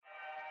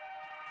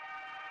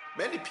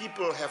Many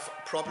people have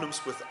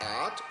problems with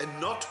art and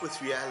not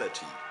with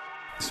reality.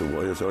 So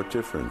why is art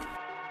different?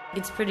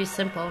 It's pretty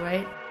simple,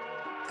 right?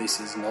 This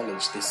is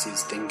knowledge, this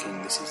is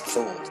thinking, this is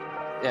thought.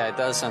 Yeah, it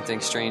does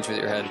something strange with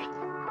your head.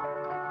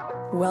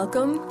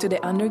 Welcome to the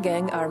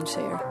Undergang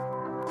Armchair.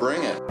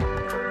 Bring it.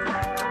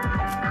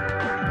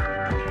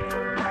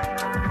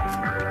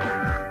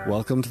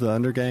 Welcome to the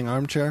Undergang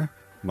Armchair.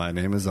 My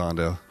name is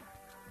Zondo.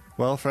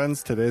 Well,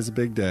 friends, today's a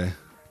big day.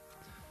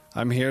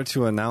 I'm here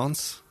to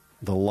announce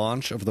the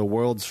launch of the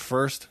world's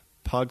first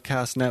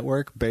podcast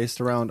network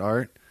based around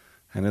art,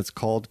 and it's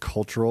called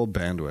Cultural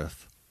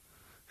Bandwidth.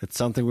 It's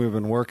something we've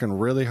been working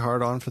really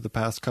hard on for the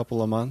past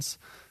couple of months,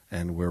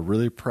 and we're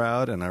really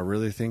proud, and I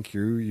really think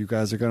you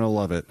guys are going to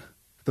love it.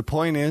 The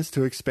point is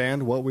to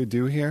expand what we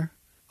do here.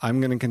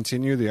 I'm going to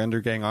continue the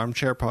Undergang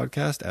Armchair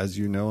podcast as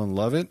you know and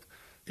love it.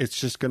 It's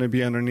just going to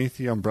be underneath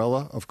the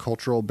umbrella of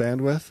Cultural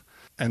Bandwidth,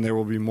 and there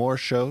will be more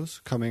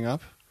shows coming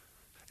up.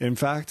 In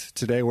fact,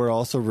 today we're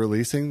also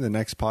releasing the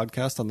next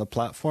podcast on the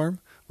platform,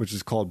 which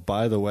is called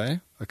By the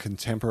Way, a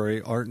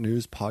contemporary art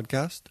news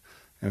podcast.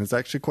 And it's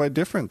actually quite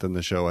different than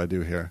the show I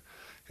do here.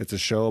 It's a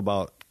show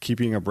about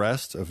keeping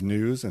abreast of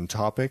news and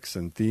topics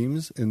and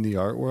themes in the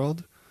art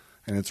world.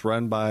 And it's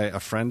run by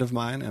a friend of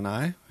mine and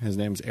I. His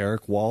name's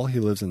Eric Wall. He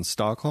lives in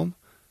Stockholm.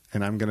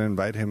 And I'm going to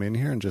invite him in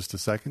here in just a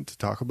second to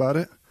talk about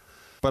it.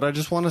 But I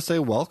just want to say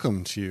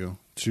welcome to you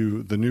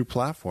to the new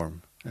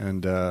platform.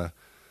 And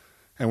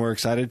we're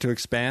excited to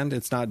expand.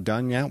 It's not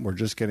done yet. We're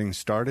just getting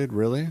started,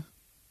 really.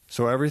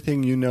 So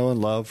everything you know and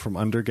love from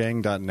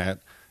undergang.net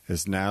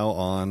is now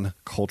on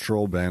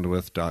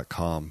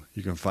culturalbandwidth.com.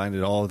 You can find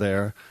it all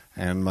there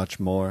and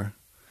much more.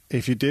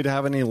 If you did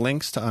have any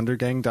links to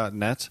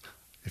undergang.net,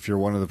 if you're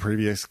one of the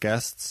previous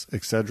guests,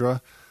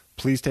 etc.,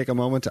 please take a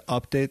moment to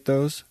update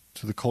those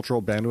to the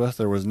Cultural Bandwidth.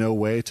 There was no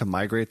way to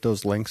migrate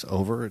those links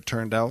over, it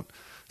turned out.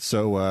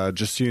 So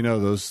just so you know,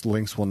 those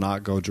links will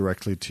not go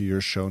directly to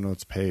your show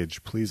notes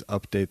page. Please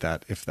update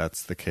that if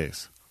that's the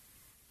case.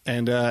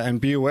 And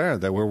be aware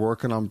that we're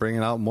working on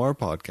bringing out more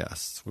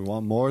podcasts. We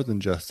want more than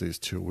just these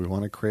two. We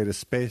want to create a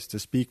space to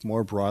speak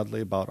more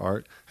broadly about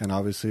art and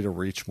obviously to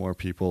reach more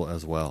people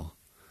as well.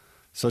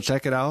 So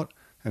check it out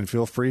and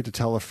feel free to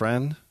tell a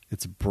friend.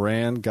 It's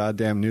brand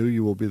goddamn new.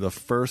 You will be the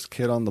first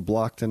kid on the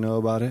block to know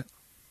about it.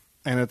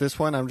 And at this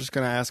point, I'm just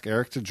going to ask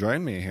Eric to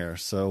join me here.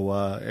 So,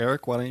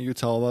 Eric, why don't you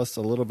tell us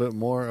a little bit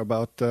more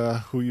about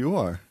who you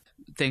are?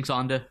 Thanks,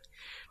 Onda.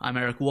 I'm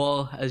Eric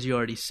Wall. As you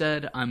already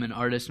said, I'm an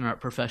artist and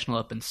art professional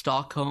up in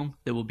Stockholm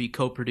that will be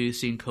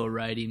co-producing,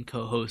 co-writing,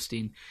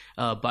 co-hosting.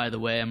 By the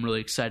way, I'm really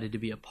excited to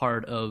be a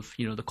part of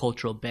the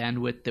Cultural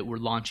Bandwidth that we're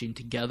launching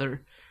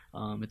together.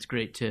 It's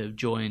great to have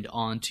joined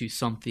on to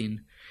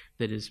something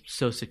that is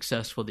so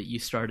successful that you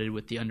started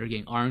with the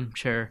Undergang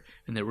Armchair,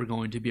 and that we're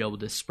going to be able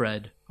to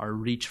spread our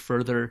reach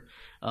further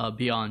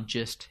beyond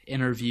just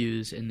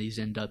interviews and these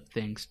in-depth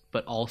things,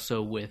 but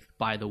also with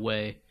By the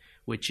Way,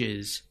 which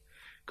is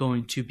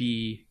going to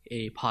be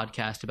a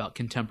podcast about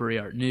contemporary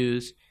art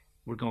news.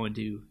 We're going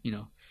to,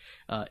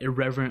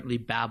 irreverently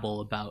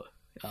babble about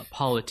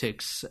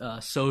politics,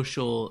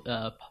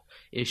 social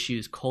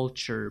issues,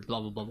 culture, blah,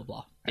 blah, blah, blah,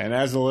 blah. And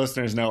as the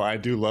listeners know, I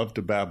do love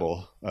to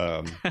babble.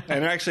 And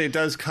actually, it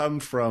does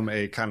come from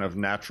a kind of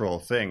natural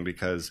thing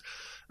because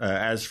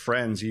as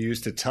friends, you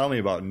used to tell me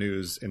about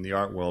news in the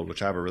art world,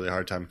 which I have a really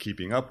hard time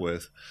keeping up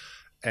with.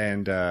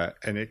 And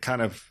it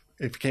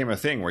became a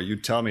thing where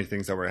you'd tell me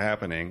things that were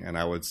happening and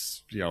I would,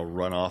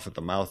 run off at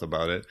the mouth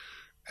about it.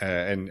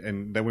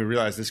 And then we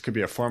realized this could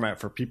be a format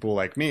for people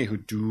like me who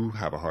do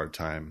have a hard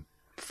time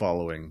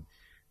following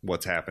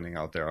what's happening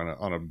out there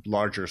on a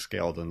larger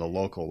scale than the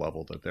local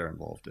level that they're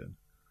involved in.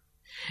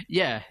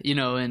 Yeah,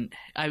 and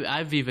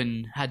I've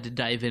even had to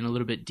dive in a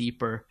little bit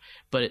deeper,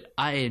 but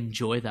I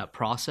enjoy that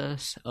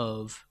process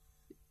of,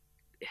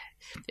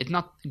 it's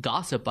not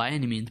gossip by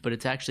any means, but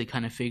it's actually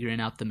kind of figuring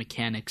out the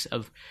mechanics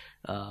of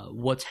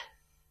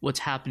what's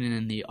happening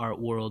in the art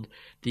world,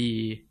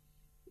 the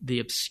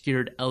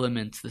obscured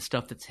elements, the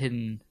stuff that's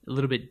hidden a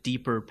little bit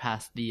deeper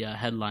past the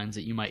headlines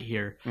that you might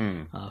hear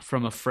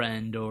from a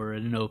friend or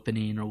an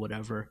opening or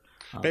whatever.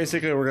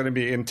 Basically, we're going to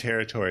be in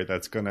territory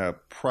that's going to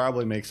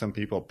probably make some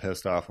people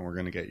pissed off, and we're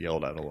going to get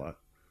yelled at a lot.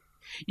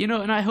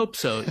 And I hope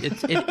so.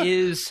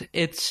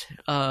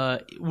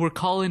 We're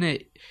calling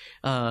it,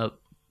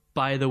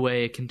 By the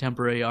Way, a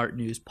contemporary art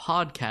news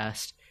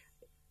podcast.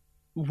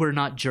 We're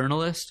not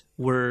journalists.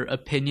 We're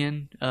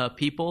opinion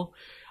people.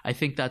 I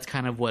think that's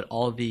kind of what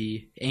all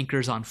the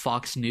anchors on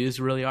Fox News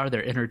really are.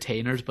 They're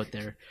entertainers, but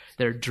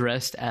they're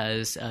dressed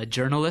as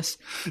journalists.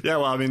 Yeah,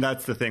 well, I mean,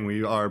 that's the thing.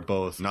 We are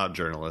both not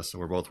journalists.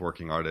 We're both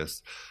working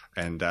artists,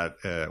 and that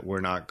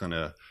we're not going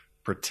to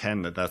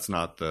pretend that that's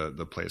not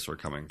the place we're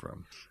coming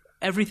from.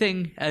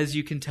 Everything, as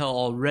you can tell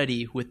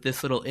already with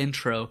this little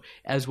intro,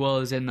 as well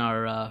as in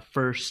our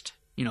first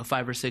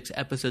 5 or 6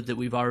 episodes that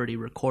we've already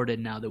recorded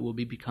now that will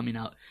be coming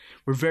out.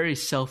 We're very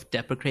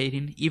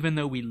self-deprecating, even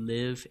though we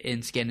live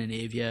in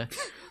Scandinavia.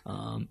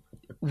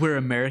 We're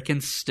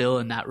Americans still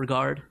in that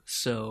regard.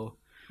 So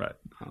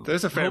Right.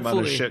 There's a fair amount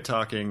of hopefully- shit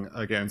talking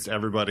against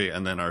everybody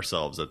and then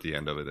ourselves at the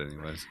end of it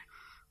anyways.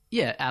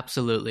 Yeah,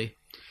 absolutely.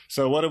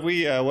 So what have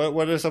we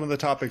what are some of the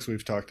topics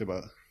we've talked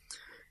about?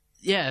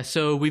 Yeah,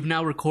 so we've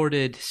now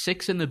recorded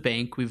 6 in the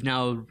bank. We've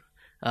now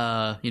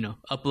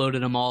uploaded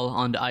them all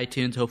onto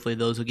iTunes. Hopefully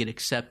those will get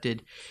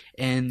accepted.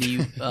 And the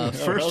Or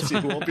first else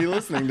you won't be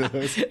listening to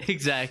this.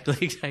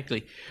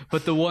 exactly.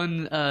 But the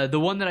one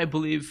that I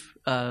believe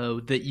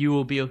that you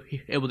will be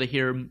able to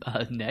hear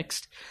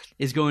next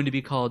is going to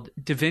be called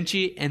Da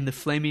Vinci and the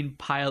Flaming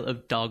Pile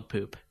of Dog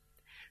Poop.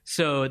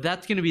 So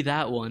that's going to be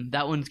that one.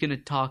 That one's going to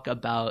talk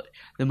about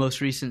the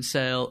most recent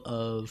sale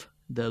of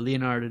the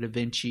Leonardo da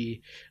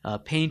Vinci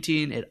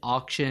painting at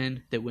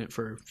auction that went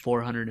for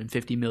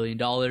 $450 million.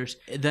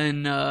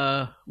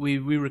 Then we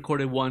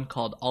recorded one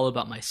called All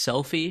About My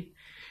Selfie.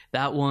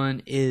 That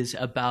one is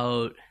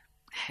about,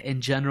 in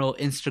general,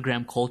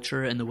 Instagram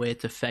culture and the way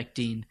it's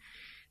affecting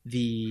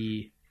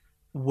the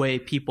way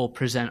people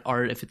present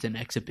art if it's in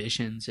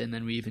exhibitions. And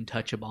then we even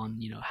touch upon,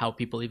 how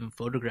people even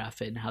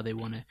photograph it and how they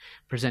want to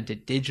present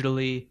it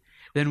digitally.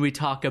 Then we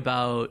talk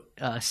about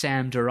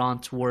Sam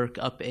Durant's work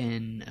up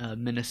in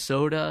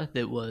Minnesota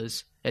that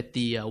was at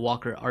the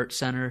Walker Art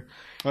Center.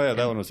 Oh yeah,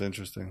 that one was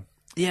interesting.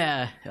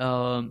 Yeah,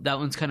 that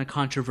one's kind of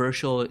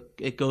controversial.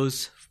 It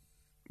goes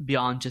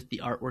beyond just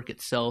the artwork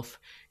itself.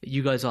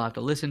 You guys will have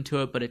to listen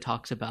to it, but it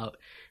talks about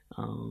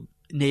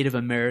Native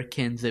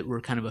Americans that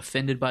were kind of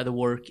offended by the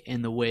work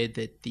and the way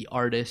that the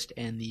artist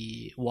and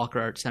the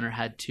Walker Art Center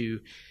had to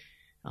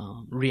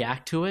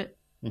react to it.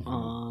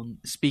 Mm-hmm.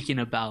 Speaking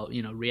about,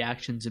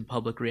 reactions and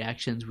public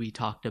reactions, we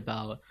talked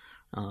about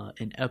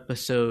an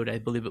episode, I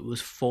believe it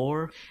was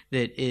 4,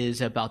 that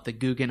is about the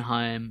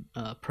Guggenheim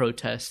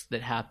protests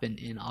that happened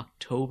in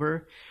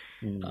October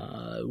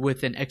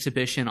with an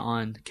exhibition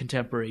on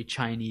contemporary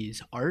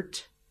Chinese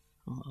art.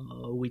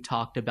 We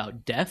talked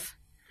about death.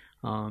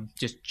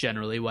 Just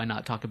generally, why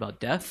not talk about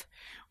death?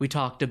 We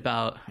talked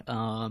about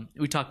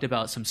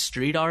some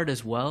street art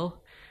as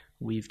well.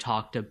 We've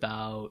talked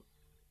about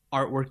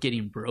artwork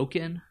getting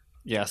broken.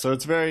 Yeah, so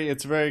it's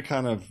very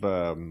kind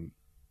of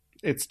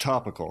it's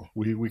topical.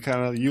 We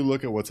kind of, you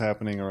look at what's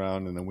happening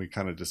around, and then we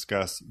kind of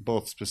discuss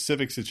both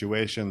specific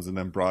situations and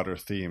then broader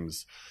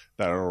themes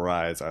that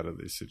arise out of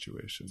these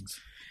situations.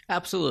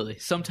 Absolutely.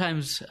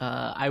 Sometimes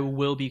I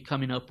will be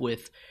coming up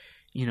with,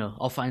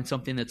 I'll find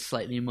something that's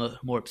slightly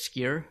more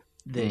obscure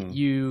that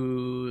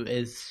you,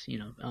 as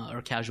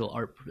or casual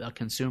art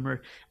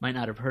consumer, might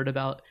not have heard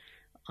about.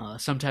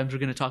 Sometimes we're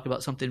going to talk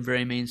about something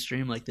very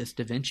mainstream like this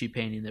Da Vinci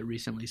painting that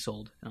recently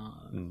sold.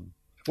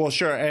 Well,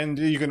 sure. And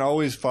you can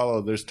always follow.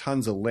 There's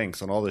tons of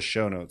links on all the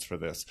show notes for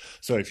this.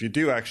 So if you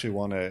do actually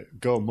want to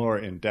go more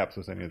in depth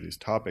with any of these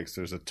topics,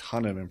 there's a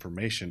ton of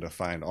information to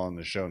find on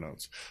the show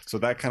notes. So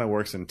that kind of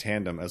works in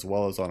tandem, as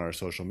well as on our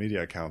social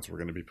media accounts. We're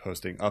going to be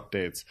posting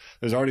updates.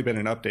 There's already been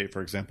an update,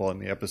 for example, in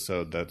the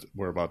episode that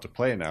we're about to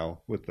play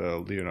now with the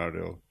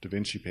Leonardo da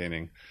Vinci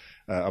painting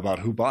about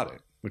who bought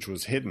it, which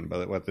was hidden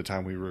at the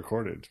time we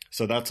recorded.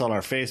 So that's on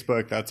our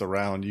Facebook. That's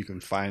around. You can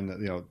find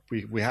that,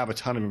 we have a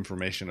ton of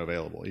information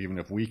available, even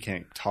if we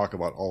can't talk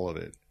about all of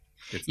it.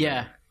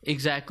 Yeah,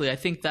 exactly. I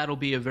think that'll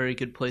be a very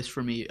good place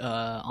for me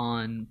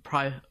on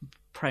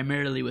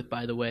primarily with,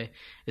 by the way,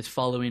 is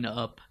following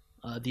up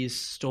these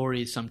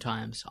stories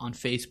sometimes on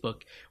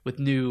Facebook with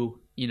new,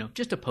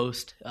 just a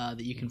post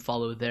that you can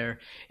follow there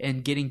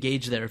and get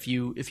engaged there. If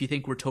you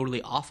think we're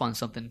totally off on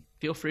something,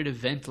 feel free to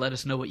vent. Let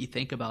us know what you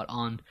think about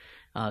on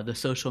the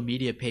social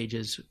media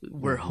pages.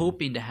 We're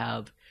hoping to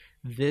have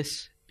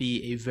this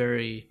be a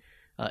very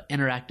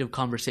interactive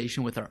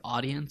conversation with our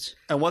audience.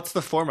 And what's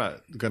the format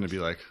going to be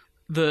like?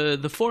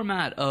 The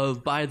format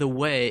of, by the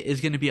way,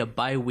 is going to be a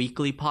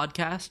bi-weekly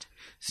podcast.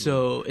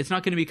 So it's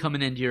not going to be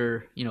coming into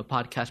your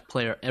podcast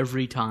player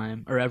every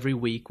time or every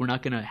week. We're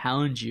not going to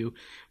hound you,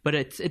 but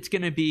it's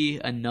going to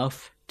be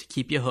enough to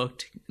keep you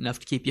hooked, enough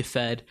to keep you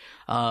fed.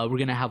 We're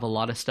going to have a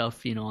lot of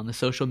stuff on the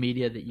social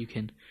media that you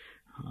can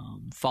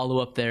follow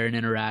up there and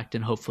interact,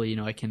 and hopefully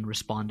I can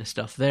respond to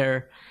stuff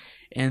there.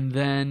 And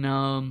then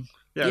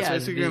it's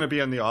basically going to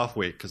be on the off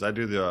week, because I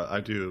do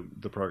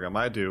the program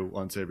I do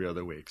once every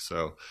other week.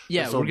 So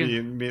it'll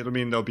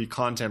mean there'll be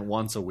content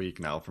once a week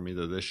now from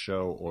either this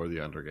show or the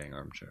Undergang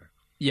Armchair.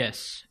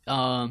 Yes.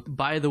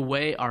 By the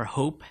way, our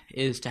hope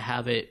is to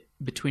have it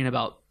between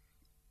about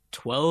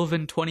 12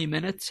 and 20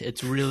 minutes.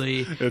 It's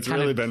really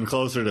been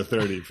closer to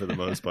 30 for the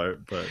most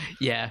part, but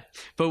yeah.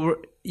 But we're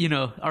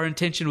our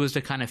intention was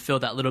to kind of fill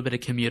that little bit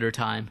of commuter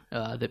time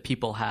that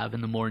people have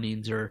in the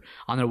mornings or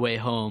on their way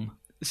home.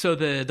 So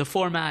the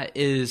format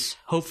is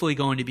hopefully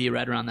going to be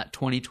right around that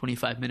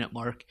 20-25 minute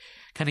mark.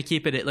 Kind of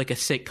keep it at like a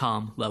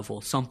sitcom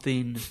level,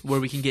 something where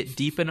we can get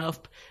deep enough,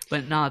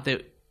 but not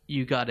that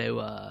you got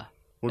to.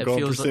 We're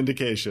going for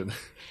syndication.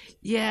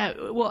 Yeah,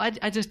 well,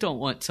 I just don't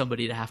want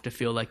somebody to have to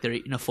feel like they're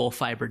eating a full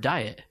fiber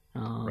diet.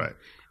 Right.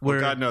 Well,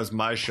 God knows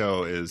my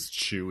show is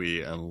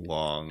chewy and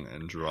long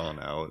and drawn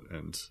out,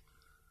 and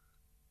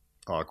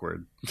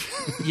awkward.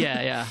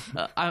 Yeah.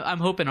 I'm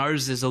hoping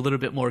ours is a little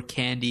bit more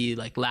candy,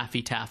 like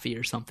Laffy Taffy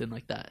or something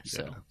like that.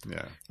 So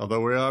Yeah.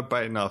 Although we are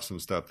biting off some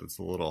stuff that's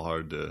a little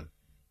hard to.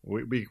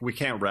 We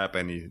can't wrap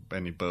any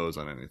bows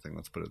on anything.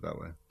 Let's put it that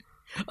way.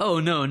 Oh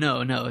no!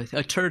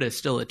 A turd is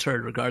still a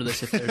turd,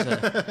 regardless if there's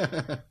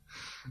a.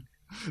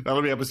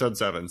 That'll be episode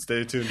 7.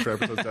 Stay tuned for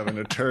episode 7.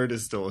 A turd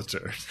is still a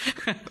turd.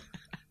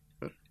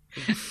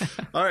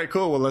 All right,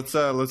 cool. Well,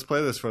 let's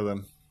play this for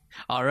them.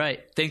 All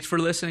right. Thanks for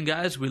listening,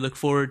 guys. We look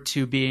forward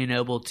to being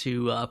able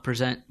to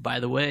present, by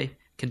the way,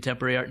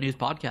 Contemporary Art News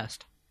Podcast.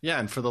 Yeah,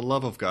 and for the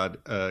love of God,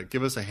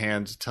 give us a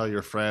hand, tell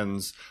your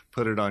friends,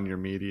 put it on your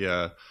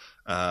media,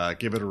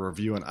 give it a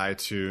review on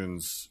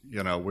iTunes.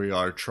 We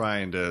are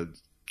trying to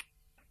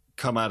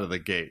come out of the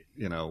gate,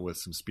 with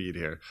some speed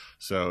here.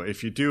 So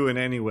if you do in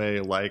any way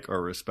like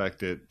or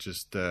respect it,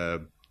 just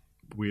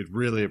we'd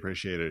really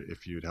appreciate it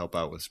if you'd help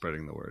out with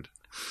spreading the word.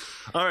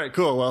 All right,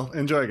 cool. Well,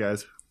 enjoy,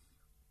 guys.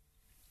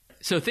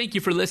 So thank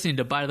you for listening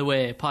to By the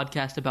Way, a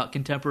podcast about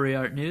contemporary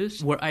art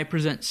news, where I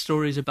present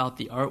stories about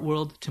the art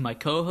world to my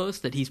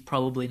co-host that he's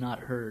probably not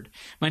heard.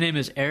 My name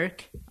is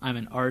Eric. I'm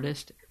an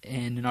artist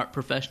and an art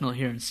professional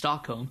here in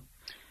Stockholm.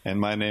 And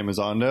my name is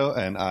Ando,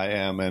 and I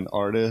am an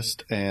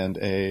artist and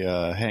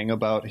a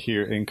hangabout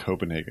here in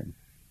Copenhagen.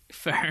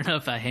 Fair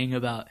enough, a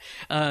hangabout.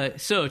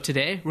 So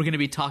today we're going to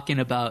be talking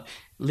about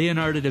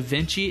Leonardo da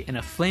Vinci and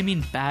a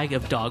flaming bag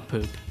of dog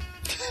poop.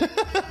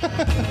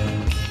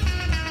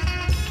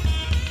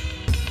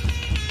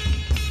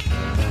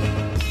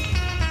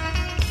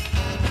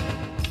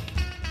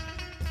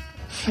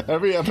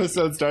 Every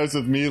episode starts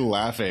with me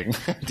laughing.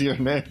 Do your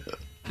name?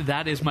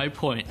 That is my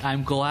point.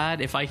 I'm glad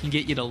if I can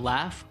get you to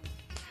laugh.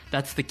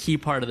 That's the key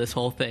part of this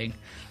whole thing.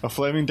 A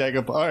flaming bag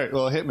of... All right,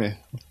 well, hit me.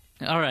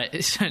 All right.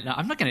 No,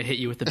 I'm not going to hit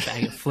you with a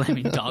bag of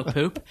flaming dog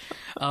poop.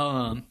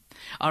 All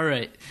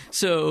right.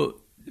 So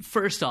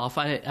first off,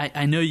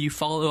 I know you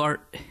follow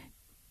art,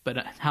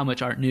 but how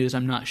much art news,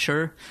 I'm not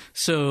sure.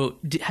 So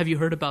have you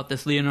heard about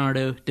this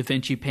Leonardo da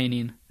Vinci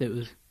painting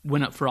that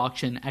went up for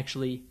auction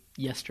actually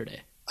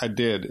yesterday? I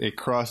did. It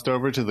crossed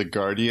over to The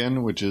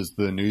Guardian, which is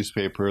the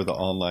newspaper, the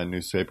online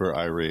newspaper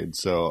I read.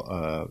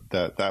 So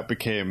that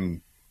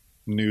became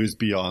news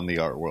beyond the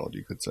art world,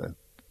 you could say.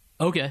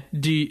 Okay.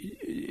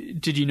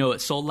 Did you know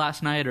it sold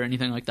last night or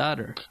anything like that?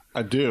 Or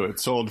I do. It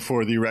sold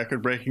for the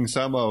record-breaking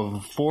sum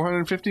of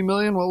 $450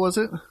 million. What was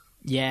it?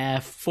 Yeah,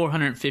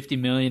 $450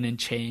 million and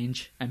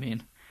change. I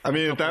mean,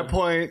 at that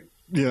point,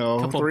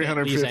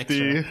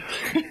 350,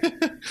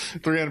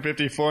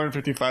 350,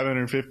 450,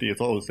 550.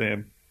 It's all the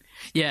same.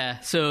 Yeah,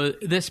 so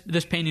this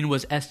painting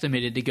was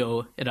estimated to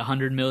go at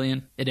 $100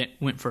 million. It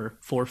went for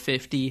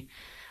 $450,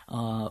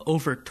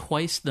 over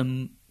twice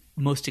the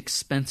most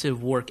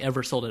expensive work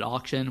ever sold at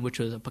auction, which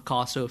was a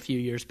Picasso a few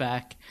years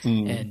back,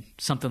 and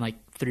something like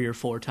 3 or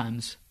 4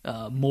 times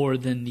more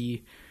than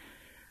the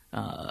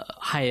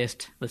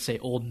highest, let's say,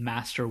 old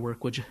master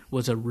work, which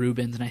was a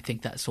Rubens, and I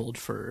think that sold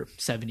for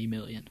 $70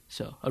 million.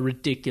 So a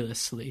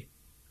ridiculously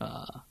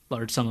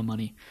large sum of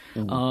money.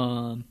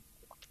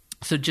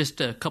 So just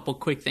a couple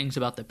quick things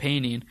about the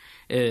painting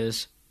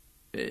is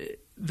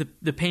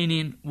the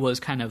painting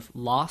was kind of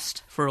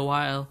lost for a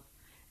while.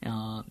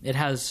 It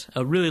has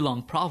a really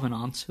long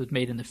provenance. It was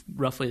made in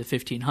roughly the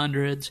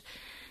 1500s.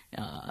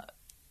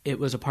 It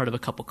was a part of a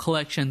couple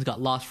collections,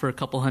 got lost for a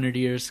couple hundred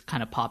years,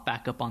 kind of popped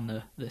back up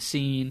on the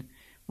scene,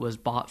 was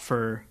bought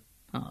for,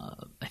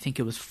 I think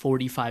it was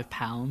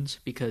 £45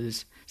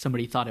 because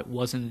somebody thought it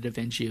wasn't a Da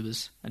Vinci, it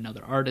was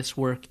another artist's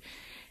work.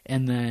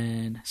 And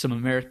then some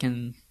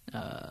American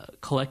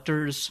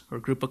collectors or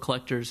group of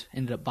collectors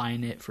ended up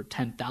buying it for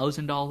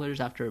 $10,000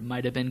 after it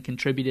might have been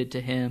contributed to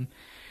him.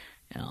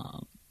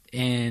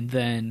 And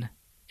then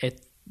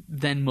it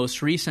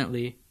most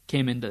recently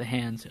came into the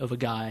hands of a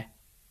guy,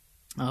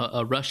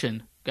 a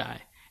Russian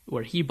guy,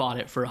 where he bought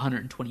it for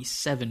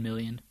 $127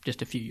 million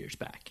just a few years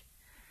back.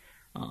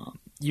 I'll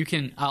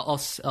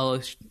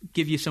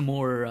give you some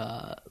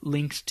more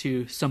links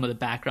to some of the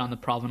background, the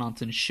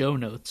provenance, and show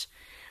notes.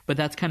 But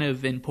that's kind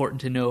of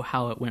important to know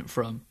how it went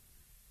from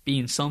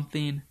being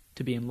something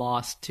to being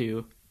lost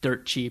to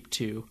dirt cheap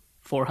to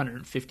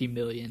 $450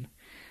 million.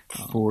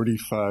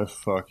 45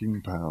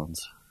 fucking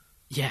pounds.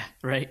 Yeah,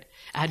 right.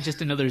 Add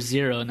just another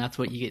zero, and that's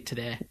what you get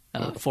today.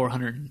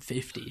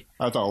 450.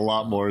 That's a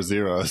lot more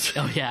zeros.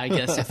 Oh yeah, I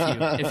guess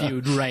if you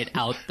would write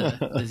out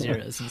the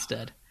zeros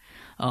instead.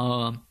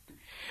 But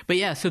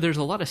yeah, so there's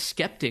a lot of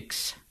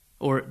skeptics,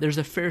 or there's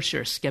a fair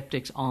share of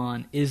skeptics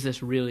on, is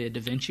this really a Da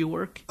Vinci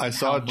work? I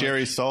saw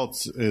Jerry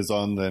Saltz is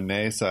on the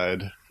nay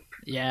side.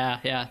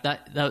 Yeah.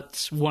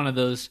 That's one of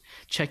those.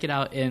 Check it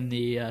out in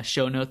the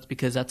show notes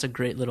because that's a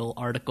great little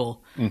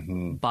article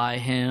by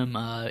him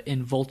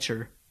in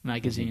Vulture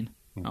magazine.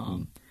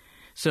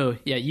 So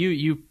yeah,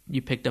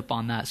 you picked up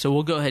on that. So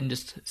we'll go ahead and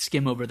just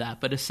skim over that.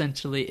 But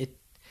essentially,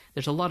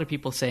 there's a lot of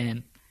people saying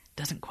it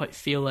doesn't quite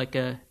feel like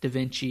a Da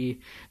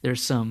Vinci.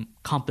 There's some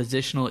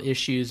compositional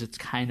issues. It's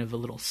kind of a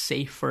little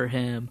safe for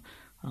him.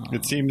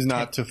 It seems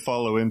not to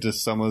follow into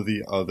some of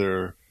the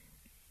other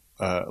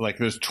like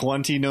there's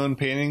 20 known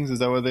paintings. Is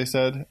that what they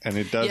said? And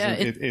it doesn't.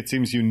 Yeah, it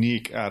seems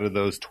unique out of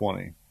those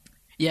 20.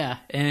 Yeah,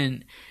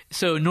 and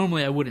so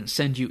normally I wouldn't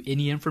send you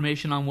any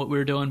information on what we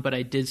were doing, but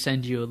I did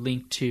send you a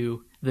link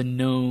to the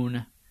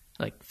known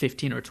like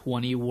 15 or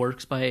 20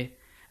 works by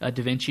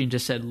Da Vinci and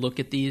just said, look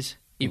at these,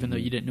 even though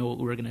you didn't know what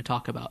we were going to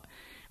talk about.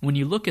 When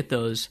you look at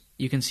those,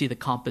 you can see the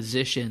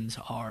compositions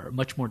are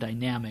much more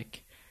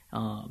dynamic.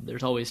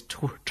 There's always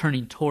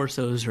turning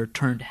torsos or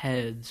turned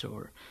heads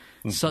or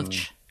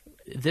such.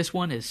 This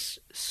one is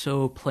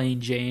so plain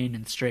Jane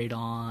and straight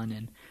on,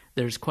 and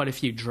there's quite a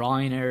few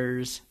drawing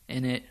errors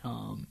in it.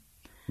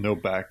 No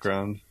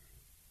background.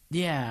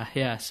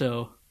 Yeah.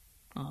 So,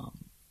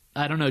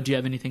 I don't know. Do you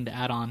have anything to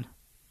add on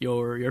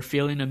your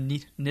feeling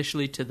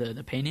initially to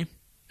the painting?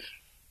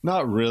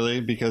 Not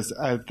really, because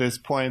at this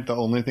point, the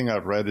only thing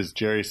I've read is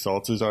Jerry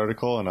Saltz's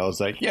article, and I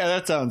was like, yeah,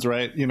 that sounds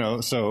right.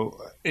 So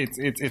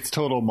it's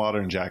total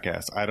modern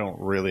Jackass. I don't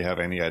really have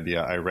any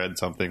idea. I read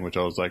something which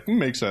I was like,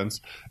 makes sense.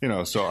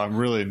 So I'm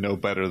really no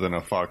better than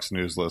a Fox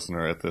News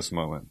listener at this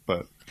moment.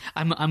 But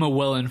I'm a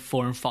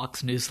well-informed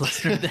Fox News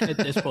listener at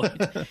this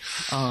point.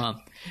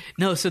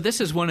 No, so this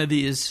is one of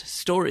these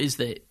stories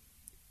that,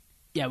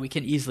 yeah, we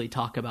can easily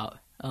talk about.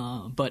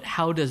 But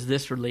how does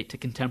this relate to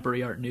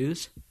contemporary art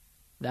news?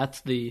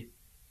 That's the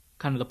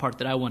kind of the part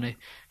that I want to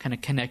kind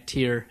of connect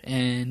here.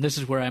 And this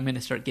is where I'm going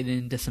to start getting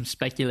into some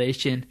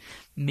speculation,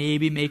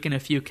 maybe making a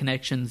few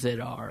connections that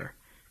are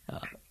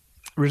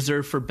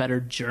reserved for better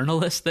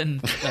journalists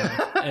than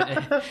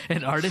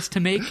an artist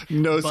to make.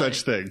 No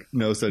such thing.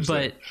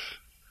 But,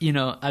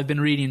 I've been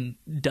reading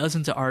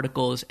dozens of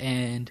articles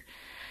and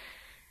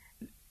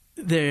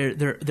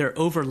they're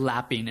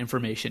overlapping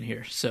information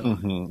here. So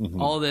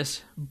all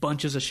this,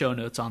 bunches of show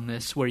notes on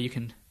this where you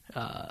can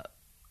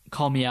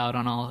call me out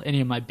on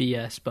any of my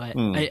BS, but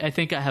I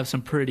think I have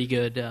some pretty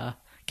good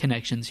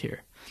connections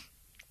here.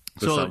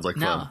 This sounds like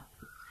fun.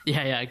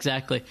 Yeah,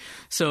 exactly.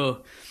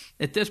 So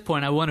at this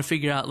point, I want to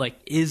figure out, like,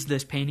 is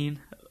this painting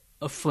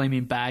a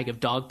flaming bag of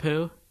dog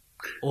poo,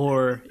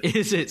 or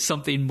is it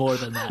something more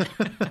than that?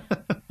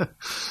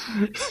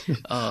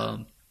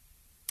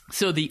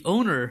 So the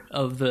owner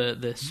of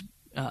this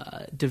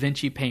Da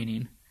Vinci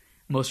painting,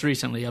 most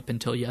recently up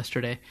until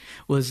yesterday,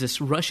 was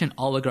this Russian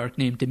oligarch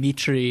named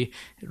Dmitry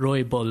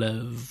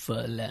Roybolev.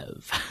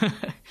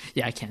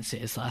 Yeah, I can't say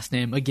his last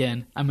name.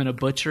 Again, I'm going to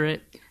butcher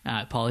it.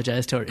 I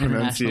apologize to our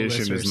international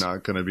listeners. Pronunciation is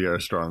not going to be our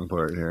strong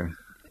part here.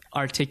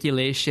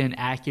 Articulation,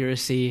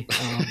 accuracy.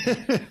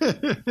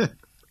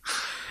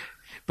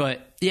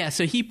 But yeah,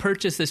 so he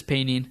purchased this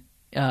painting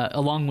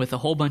along with a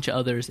whole bunch of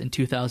others in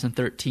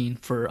 2013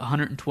 for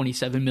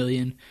 $127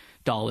 million.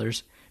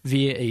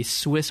 Via a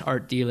Swiss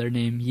art dealer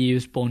named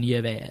Yves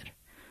Bonnievre.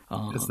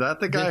 Is that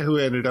the guy who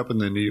ended up in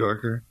the New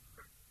Yorker?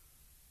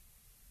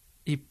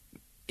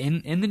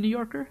 In the New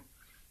Yorker?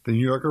 The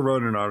New Yorker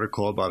wrote an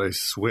article about a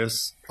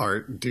Swiss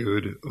art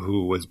dude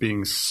who was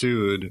being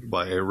sued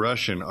by a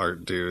Russian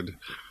art dude. Is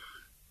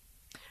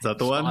that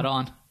the one? Spot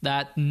on.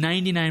 That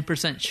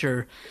 99%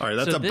 sure. All right,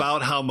 that's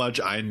about how much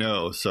I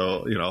know.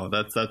 So,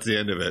 that's the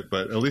end of it.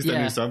 But at least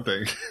I knew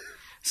something.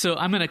 So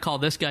I'm going to call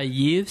this guy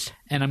Yves,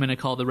 and I'm going to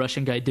call the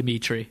Russian guy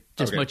Dmitry.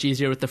 Just much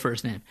easier with the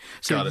first name.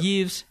 So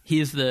Yves,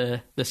 he is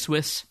the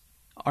Swiss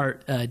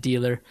art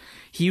dealer.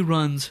 He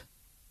runs,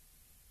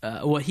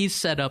 he's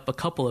set up a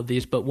couple of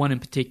these, but one in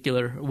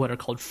particular, what are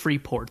called free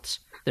ports.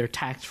 They're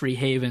tax-free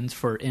havens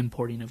for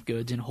importing of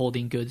goods and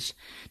holding goods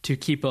to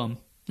keep them,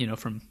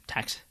 from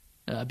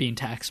being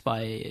taxed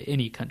by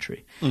any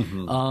country.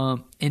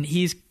 And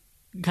he's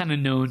kind of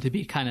known to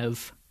be kind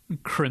of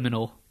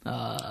criminal.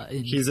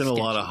 He's in a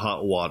lot of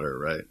hot water,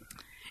 right?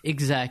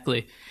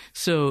 Exactly.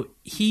 So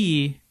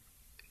he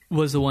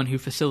was the one who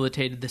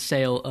facilitated the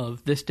sale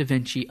of this Da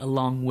Vinci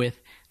along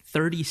with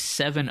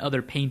 37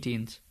 other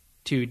paintings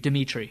to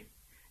Dmitry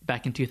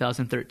back in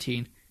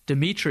 2013.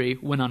 Dmitry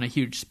went on a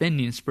huge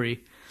spending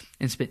spree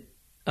and spent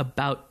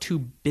about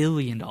 $2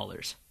 billion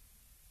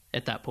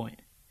at that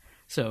point.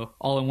 So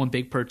all in one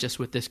big purchase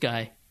with this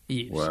guy,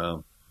 Yves.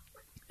 Wow.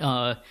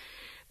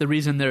 The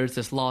reason there's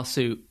this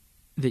lawsuit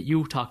that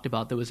you talked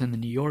about that was in the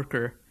New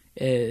Yorker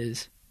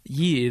is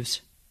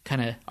Yves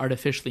kind of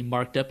artificially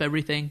marked up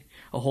everything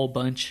a whole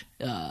bunch.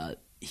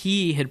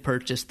 He had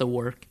purchased the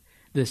work,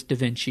 this Da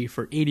Vinci,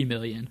 for $80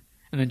 million,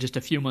 and then just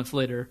a few months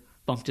later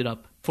bumped it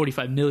up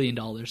 $45 million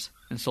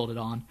and sold it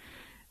on.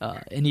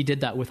 And he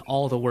did that with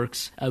all the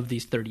works of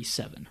these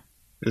 37.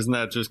 Isn't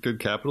that just good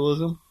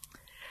capitalism?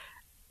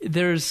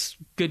 There's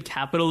good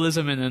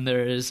capitalism, and then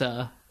there is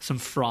some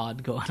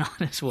fraud going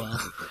on as well.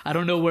 I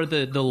don't know where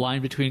the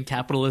line between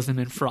capitalism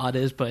and fraud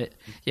is, but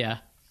yeah,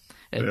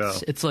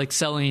 it's like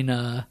selling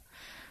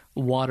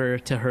water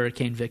to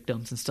hurricane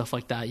victims and stuff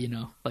like that.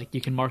 Like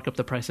you can mark up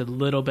the price a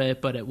little bit,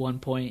 but at one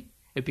point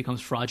it becomes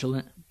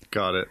fraudulent.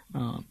 Got it.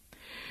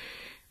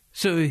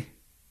 So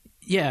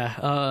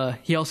yeah,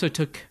 he also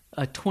took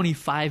a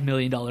 $25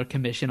 million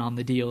commission on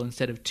the deal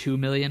instead of $2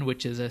 million,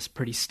 which is a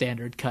pretty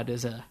standard cut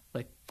as a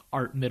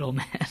art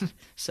middleman.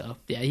 So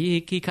yeah,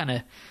 he kind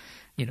of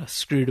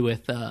screwed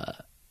with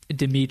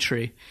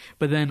Dmitry.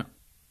 But then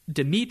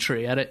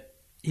Dmitry,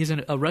 he's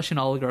a Russian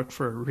oligarch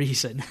for a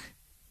reason.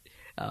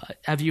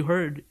 Have you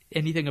heard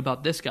anything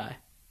about this guy?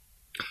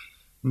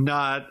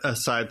 Not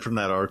aside from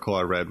that article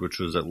I read, which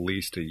was at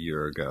least a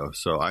year ago.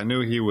 So I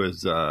knew he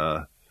was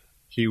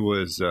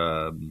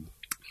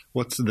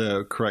what's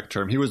the correct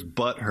term? He was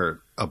butthurt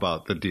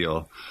about the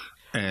deal.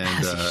 And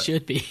As he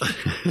should be.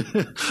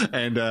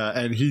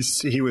 and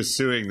he was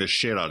suing the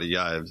shit out of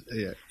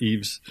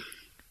Eves.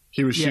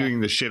 He was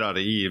suing the shit out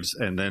of Eves,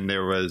 and then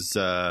there was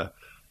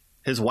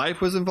his wife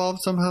was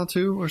involved somehow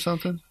too, or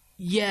something.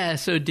 Yeah.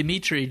 So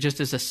Dmitry, just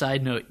as a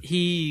side note,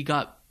 he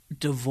got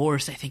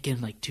divorced, I think,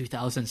 in like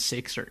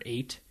 2006 or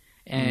 8,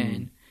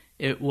 and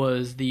it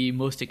was the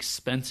most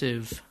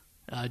expensive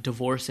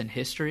divorce in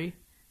history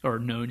or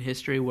known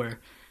history,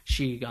 where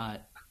she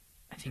got,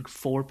 I think,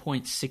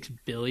 $4.6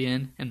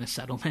 billion in the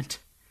settlement.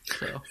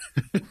 So,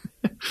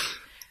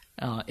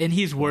 and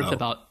he's worth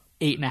about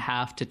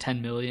 8.5 to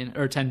 10 million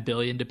or 10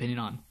 billion, depending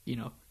on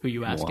who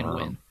you ask and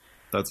when.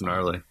 That's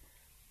gnarly.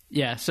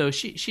 Yeah, so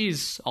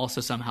she's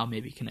also somehow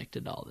maybe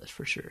connected to all this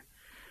for sure.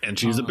 And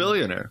she's a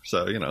billionaire,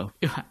 so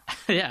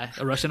yeah,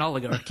 a Russian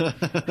oligarch.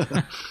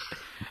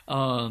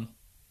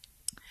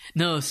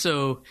 No,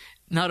 so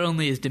not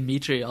only is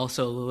Dmitry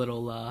also a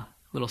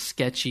little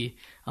sketchy.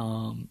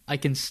 I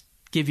can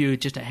give you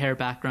just a hair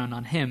background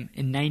on him.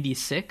 In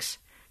 '96,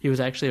 he was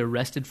actually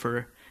arrested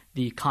for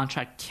the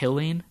contract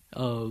killing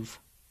of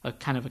a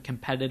kind of a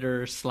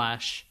competitor /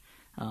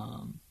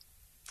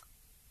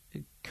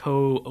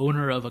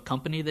 co-owner of a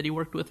company that he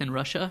worked with in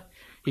Russia.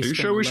 Are you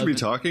sure we should be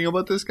talking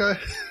about this guy?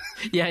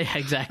 Yeah,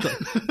 exactly.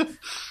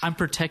 I'm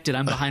protected.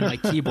 I'm behind my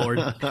keyboard.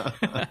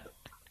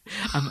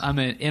 I'm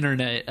an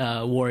internet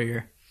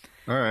warrior.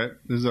 All right.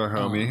 This is our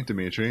homie,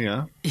 Dmitry,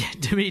 yeah? Yeah,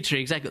 Dmitry,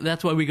 exactly.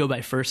 That's why we go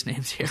by first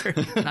names here.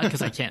 Not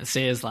because I can't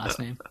say his last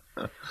name.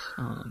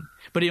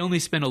 But he only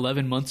spent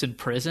 11 months in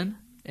prison,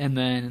 and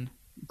then...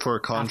 For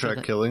a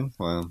contract killing?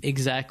 Wow.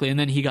 Exactly. And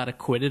then he got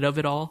acquitted of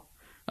it all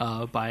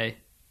by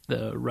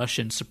the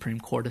Russian Supreme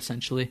Court,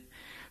 essentially.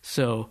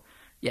 So,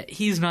 yeah,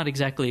 he's not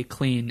exactly a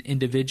clean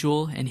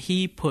individual, and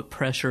he put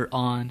pressure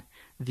on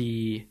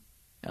the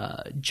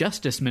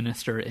justice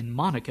minister in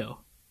Monaco.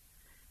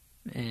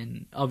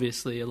 And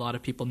obviously a lot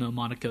of people know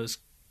Monaco's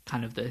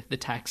kind of the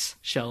tax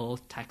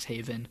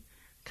haven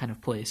kind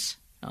of place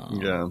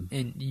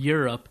in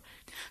Europe.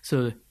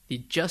 So the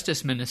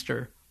justice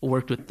minister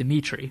worked with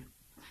Dmitry.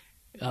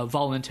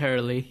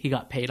 Voluntarily, he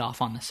got paid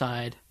off on the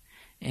side.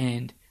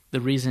 And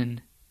the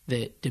reason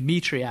that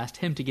Dmitry asked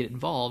him to get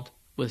involved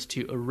was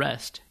to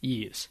arrest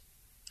Yves.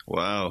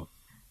 Wow.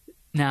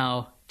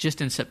 Now,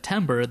 just in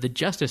September, the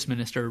justice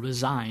minister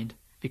resigned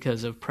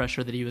because of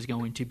pressure that he was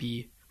going to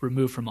be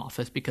removed from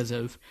office because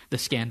of the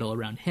scandal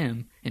around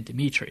him and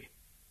Dmitry.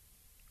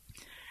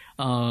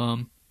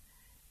 How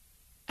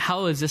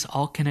is this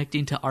all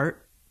connecting to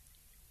art?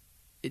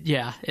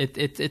 Yeah,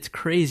 it's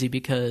crazy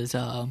because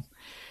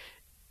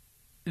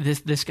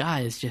this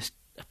guy is just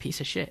a piece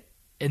of shit.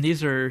 And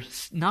these are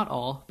not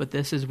all, but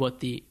this is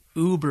what the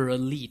uber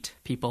elite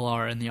people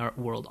are in the art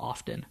world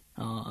often.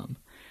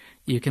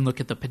 You can look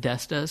at the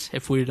Podestas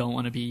if we don't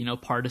want to be,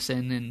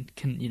 partisan and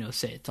can,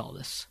 say it's all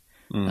this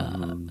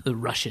the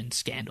Russian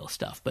scandal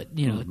stuff. But,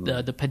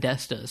 the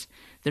Podestas,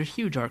 they're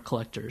huge art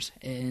collectors.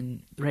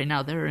 And right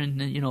now they're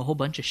in, a whole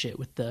bunch of shit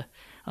with the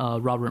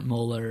Robert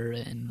Mueller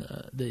and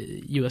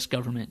the U.S.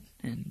 government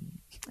and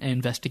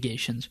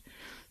investigations.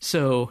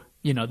 So,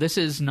 this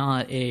is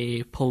not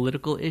a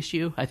political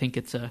issue. I think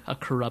it's a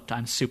corrupt,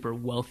 I'm super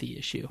wealthy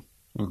issue.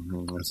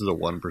 Mm-hmm. This is a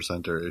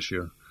 1%er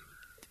issue.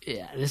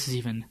 Yeah, this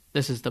is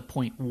the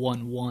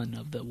 0.11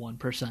 of the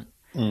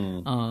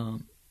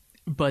 1%.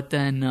 But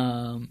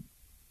then,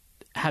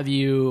 have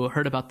you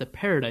heard about the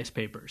Paradise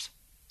Papers?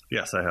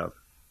 Yes, I have.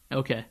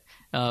 Okay.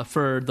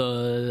 For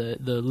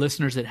the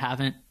listeners that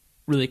haven't,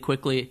 really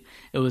quickly,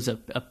 it was a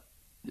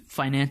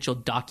financial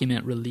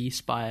document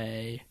released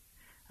by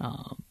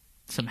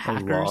some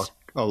hackers.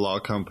 A law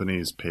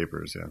company's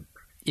papers, yeah.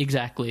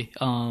 Exactly.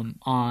 On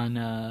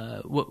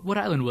what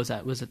island was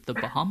that? Was it the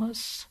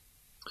Bahamas?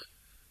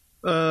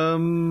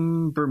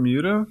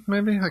 Bermuda,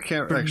 maybe? I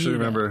can't actually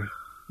remember.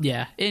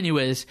 Yeah.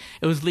 Anyways,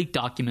 it was leaked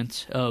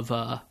documents of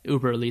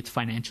Uber Elite's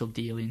financial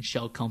dealings,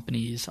 shell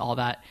companies, all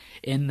that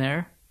in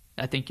there.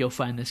 I think you'll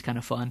find this kind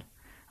of fun.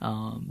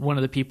 One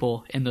of the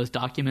people in those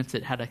documents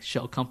that had a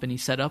shell company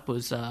set up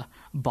was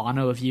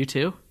Bono of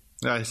U2.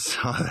 I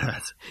saw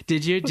that.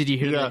 Did you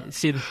hear that?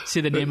 See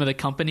the name of the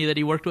company that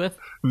he worked with?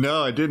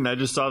 No, I didn't. I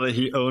just saw that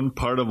he owned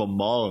part of a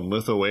mall in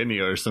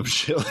Lithuania or some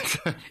shit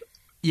like that.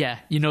 Yeah,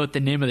 you know what the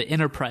name of the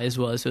enterprise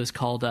was? It was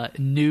called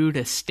Nude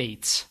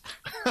Estates.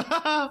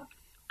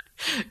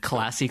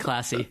 Classy.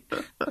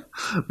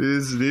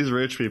 These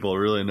rich people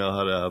really know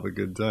how to have a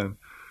good time.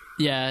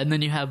 Yeah, and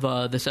then you have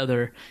this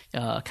other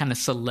kind of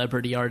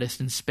celebrity artist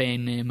in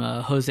Spain named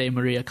Jose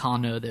Maria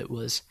Cano that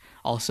was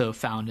also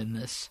found in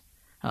this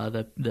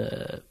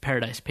the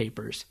Paradise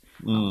Papers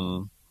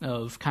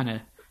of kind of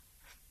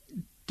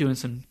doing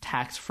some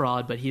tax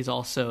fraud, but he's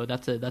also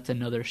that's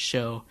another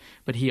show.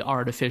 But he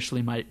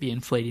artificially might be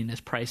inflating his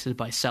prices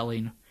by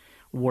selling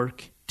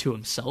work to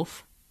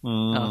himself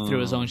through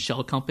his own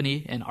shell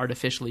company and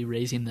artificially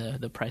raising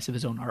the price of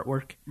his own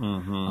artwork.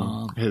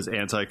 His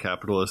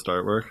anti-capitalist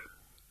artwork.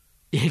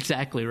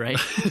 Exactly right.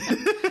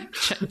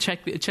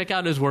 check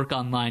out his work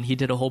online. He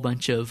did a whole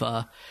bunch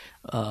of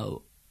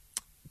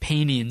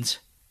paintings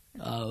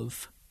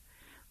of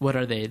what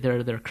are they?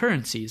 They're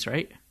currencies,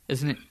 right?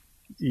 Isn't it?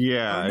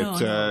 Yeah,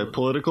 it's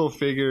political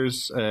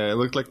figures. It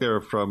looked like they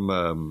were from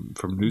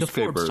newspapers. The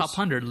Forbes Top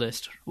 100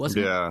 list,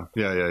 wasn't it? Yeah.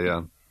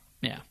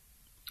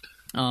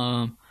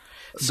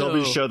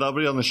 That'll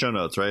be on the show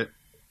notes, right?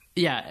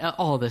 Yeah,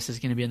 all of this is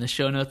going to be in the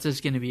show notes. There's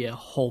going to be a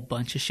whole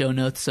bunch of show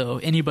notes. So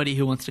anybody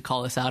who wants to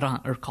call us out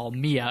on or call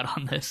me out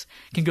on this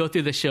can go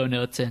through the show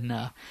notes and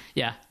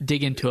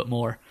dig into it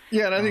more.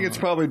 Yeah, and I think it's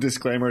probably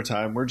disclaimer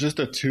time. We're just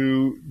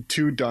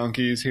two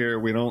donkeys here.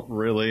 We don't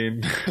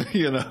really,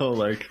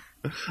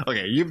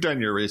 okay, you've done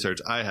your research.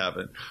 I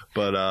haven't.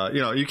 But,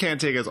 you can't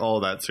take us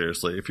all that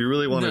seriously. If you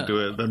really want to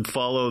do it, then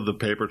follow the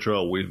paper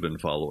trail we've been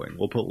following.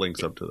 We'll put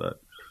links up to that.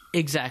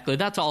 Exactly.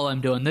 That's all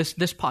I'm doing. This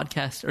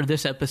podcast or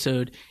this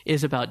episode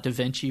is about Da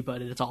Vinci, but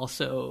it's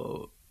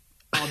also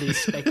all these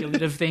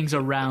speculative things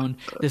around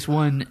this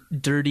one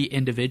dirty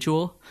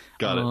individual.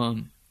 Got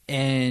it.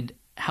 And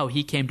how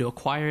he came to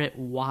acquire it,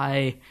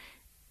 why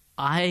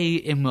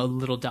I am a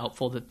little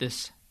doubtful that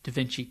this Da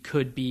Vinci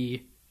could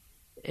be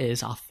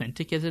as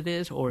authentic as it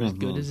is or as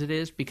good as it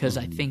is, because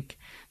I think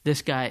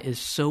this guy is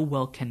so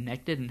well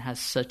connected and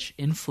has such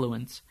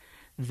influence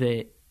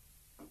that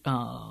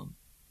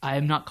I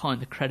am not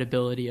calling the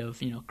credibility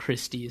of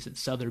Christie's and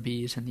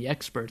Sotheby's and the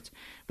experts,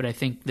 but I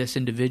think this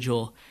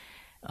individual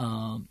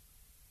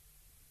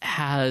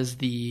has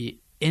the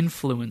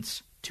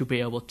influence to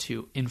be able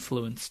to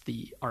influence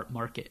the art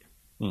market.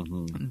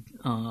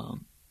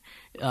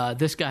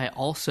 This guy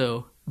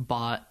also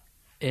bought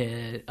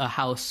a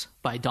house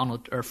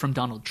from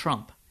Donald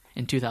Trump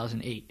in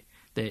 2008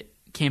 that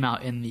came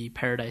out in the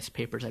Paradise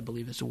Papers, I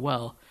believe, as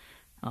well.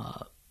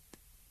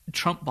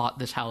 Trump bought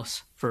this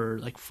house for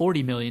like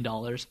 $40 million.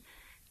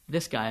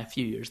 This guy, a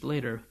few years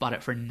later, bought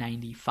it for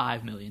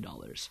 $95 million.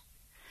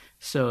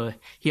 So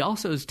he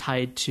also is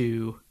tied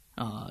to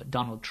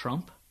Donald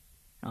Trump.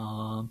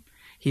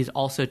 He's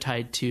also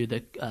tied to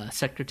the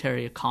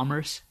Secretary of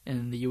Commerce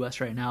in the U.S.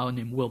 right now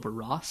named Wilbur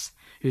Ross,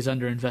 who's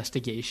under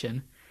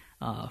investigation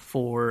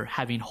for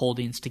having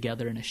holdings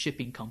together in a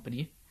shipping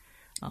company.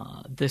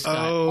 This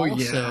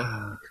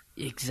guy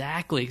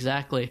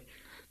Exactly.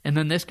 And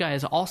then this guy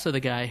is also the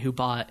guy who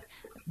bought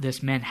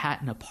this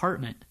Manhattan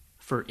apartment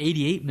for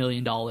 $88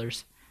 million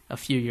a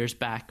few years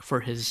back for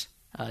his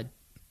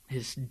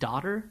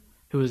daughter,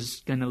 who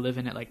was going to live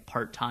in it like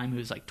part-time, who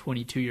was like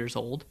 22 years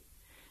old,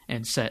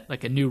 and set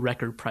like a new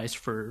record price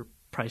per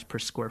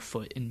square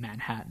foot in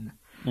Manhattan.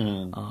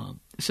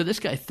 So this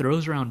guy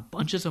throws around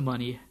bunches of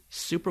money,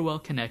 super well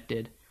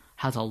connected,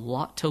 has a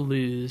lot to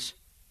lose,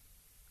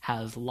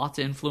 has lots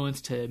of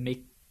influence to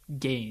make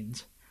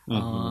gains.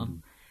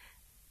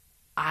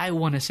 I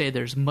want to say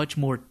there's much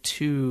more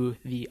to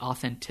the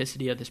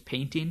authenticity of this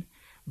painting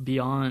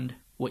beyond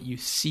what you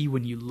see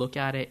when you look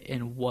at it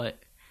and what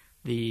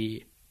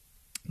the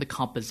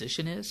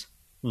composition is.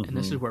 And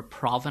this is where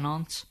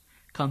provenance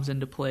comes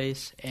into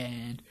place,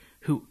 and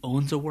who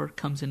owns a work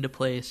comes into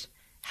place,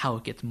 how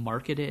it gets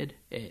marketed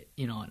at,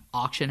 an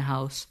auction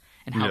house,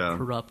 and how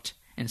corrupt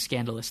and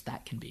scandalous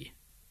that can be.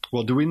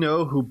 Well, do we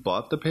know who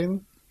bought the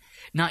painting?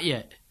 Not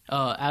yet.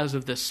 As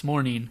of this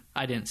morning,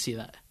 I didn't see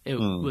that. It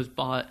was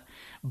bought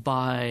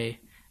by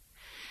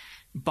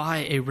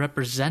a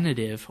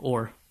representative,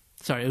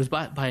 it was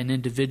bought by an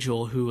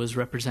individual who was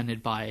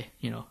represented by,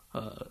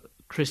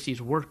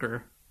 Christie's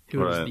worker, who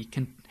was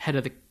the head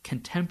of the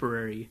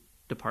contemporary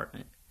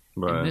department.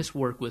 Right. And this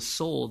work was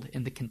sold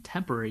in the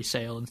contemporary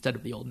sale instead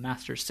of the old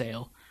master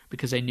sale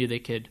because they knew they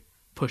could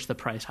push the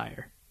price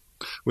higher.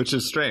 Which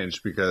is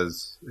strange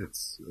because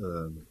it's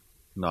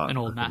not an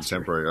old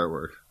contemporary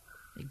artwork.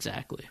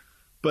 Exactly.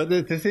 But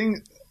the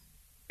thing,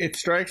 it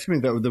strikes me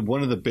that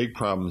one of the big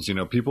problems,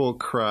 people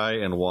cry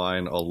and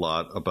whine a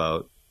lot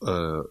about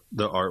the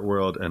art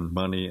world and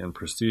money and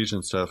prestige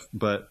and stuff.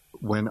 But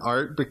when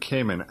art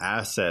became an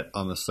asset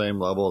on the same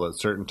level that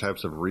certain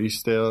types of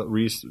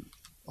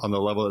on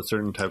the level that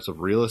certain types of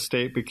real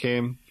estate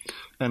became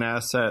an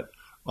asset,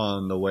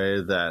 on the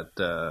way that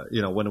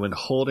when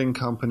holding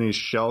companies,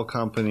 shell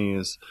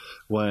companies,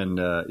 when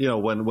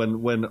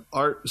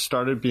art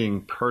started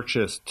being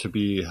purchased to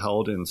be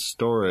held in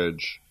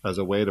storage as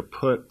a way to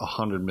put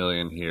 100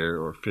 million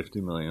here or 50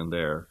 million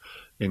there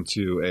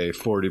into a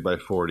 40 by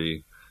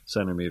 40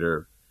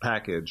 centimeter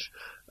package,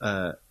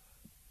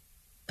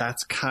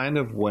 that's kind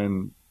of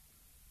when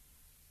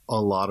a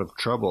lot of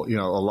trouble,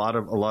 a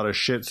lot of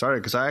shit started,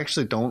 because I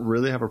actually don't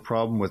really have a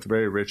problem with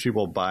very rich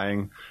people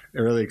buying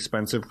really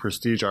expensive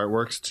prestige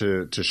artworks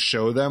to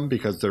show them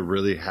because they're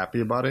really happy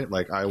about it.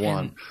 Like I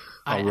want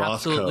a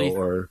Rothko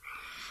or...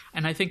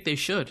 And I think they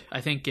should. I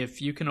think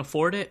if you can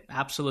afford it,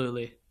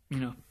 absolutely.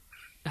 I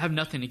have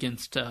nothing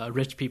against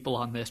rich people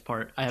on this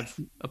part. I have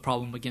a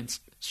problem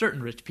against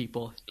certain rich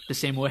people the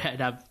same way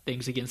I'd have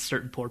things against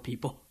certain poor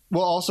people.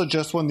 Well, also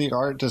just when the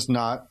art does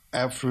not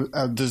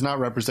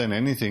represent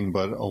anything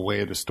but a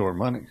way to store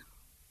money.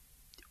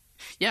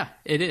 Yeah,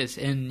 it is.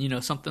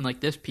 And, something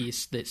like this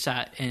piece that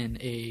sat in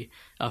a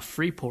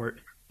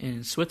Freeport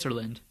in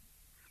Switzerland,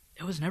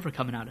 it was never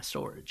coming out of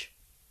storage.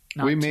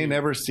 We may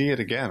never see it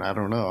again. I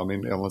don't know. I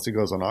mean, unless it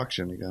goes on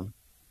auction again.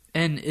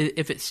 And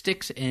if it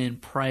sticks in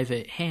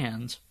private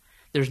hands,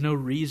 there's no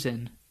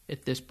reason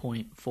at this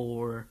point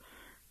for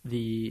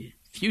the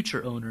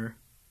future owner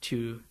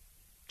to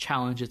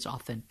challenge its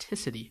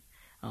authenticity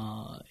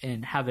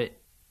and have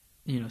it,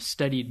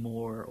 studied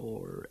more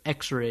or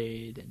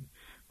X-rayed. And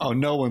oh,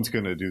 no one's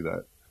going to do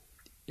that.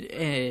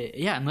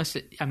 Yeah,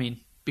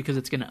 because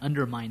it's going to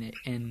undermine it,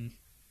 and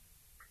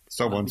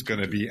someone's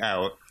going to be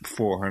out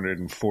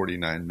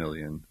 $449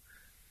 million.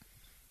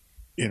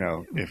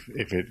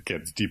 If it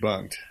gets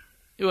debunked.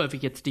 Well, if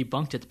it gets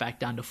debunked, it's back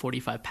down to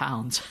 45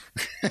 pounds.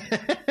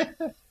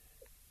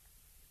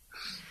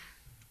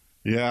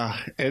 Yeah,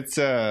 it's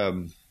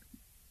some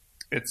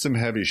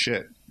heavy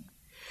shit.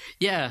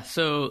 Yeah,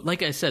 so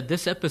like I said,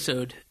 this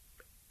episode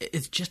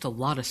is just a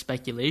lot of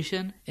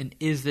speculation. And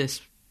is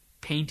this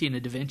painting a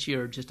Da Vinci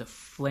or just a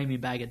flaming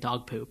bag of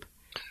dog poop?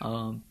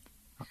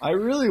 I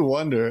really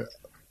wonder.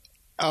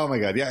 Oh my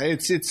God, yeah,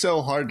 it's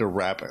so hard to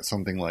wrap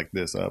something like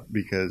this up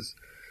because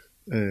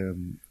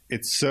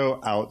it's so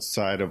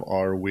outside of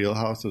our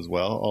wheelhouse as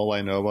well. All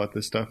I know about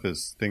this stuff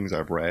is things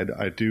I've read.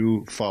 I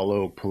do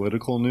follow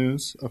political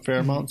news a fair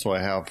amount, so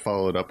I have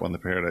followed up on the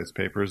Paradise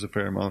Papers a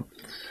fair amount,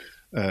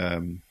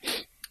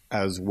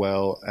 as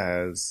well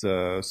as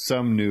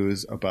some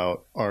news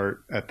about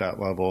art at that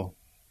level.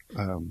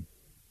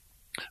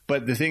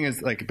 But the thing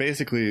is,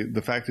 basically,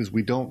 the fact is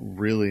we don't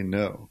really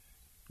know.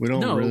 We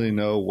don't really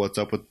know what's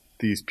up with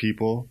these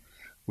people.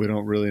 We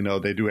don't really know.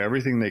 They do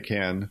everything they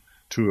can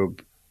to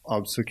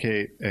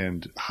obfuscate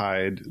and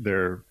hide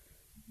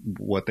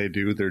what they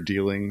do, their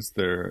dealings,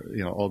 their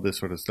all this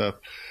sort of stuff,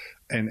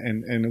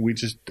 and we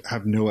just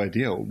have no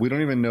idea. We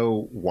don't even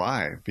know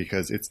why,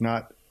 because it's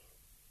not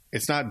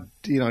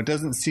it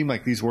doesn't seem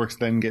like these works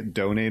then get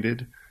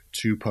donated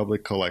to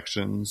public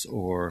collections,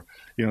 or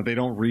they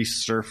don't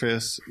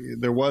resurface.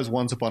 There was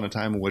once upon a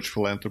time in which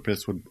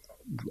philanthropists would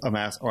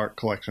amass art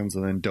collections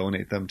and then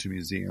donate them to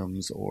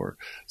museums or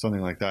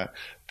something like that.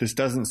 This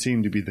doesn't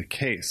seem to be the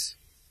case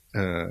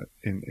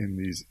in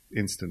these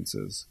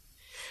instances.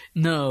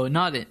 No,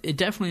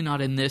 definitely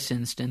not in this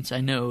instance.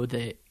 I know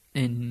that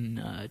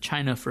in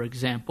China, for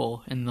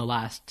example, in the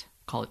last,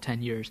 call it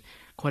 10 years,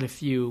 quite a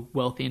few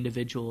wealthy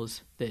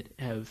individuals that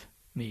have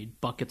made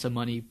buckets of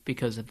money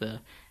because of the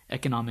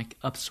economic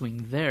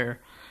upswing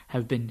there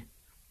have been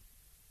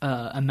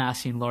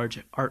amassing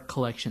large art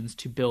collections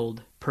to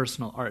build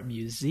personal art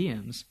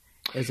museums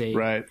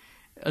right.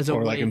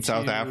 Or like in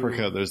South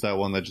Africa, there's that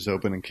one that just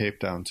opened in Cape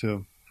Town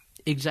too.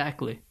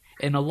 Exactly.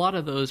 And a lot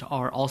of those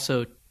are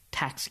also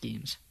tax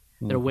schemes.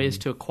 They're ways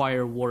to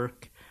acquire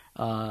work,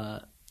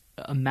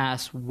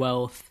 amass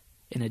wealth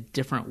in a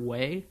different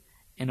way,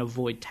 and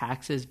avoid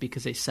taxes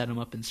because they set them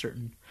up in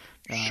certain...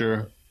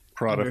 Sure.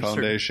 Prada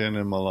Foundation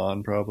in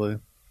Milan, probably.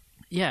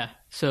 Yeah.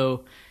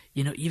 So,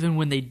 even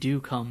when they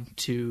do come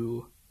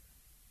to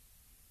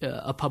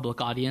a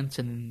public audience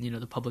and,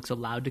 the public's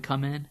allowed to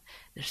come in,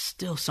 there's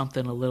still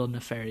something a little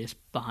nefarious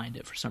behind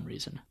it for some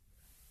reason.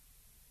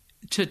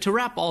 To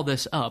wrap all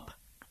this up,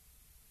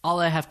 all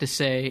I have to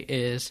say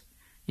is,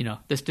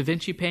 this Da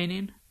Vinci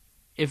painting,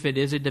 if it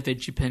is a Da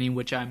Vinci painting,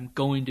 which I'm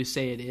going to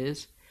say it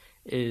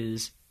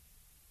is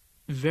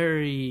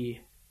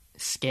very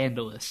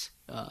scandalous.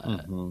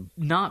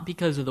 Not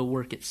because of the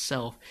work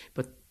itself,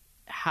 but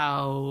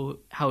how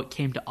it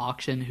came to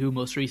auction, who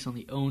most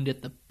recently owned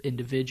it, the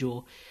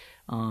individual.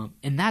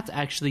 And that's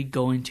actually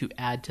going to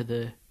add to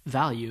the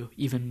value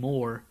even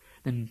more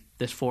than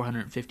this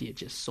 $450 it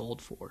just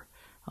sold for.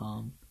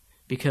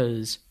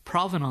 Because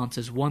provenance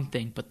is one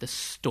thing, but the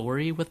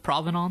story with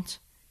provenance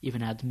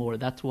even adds more.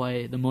 That's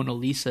why the Mona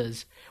Lisa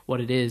is what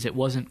it is. It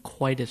wasn't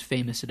quite as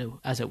famous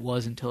as it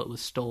was until it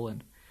was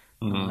stolen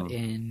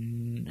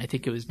in, I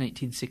think it was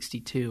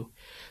 1962.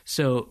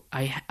 So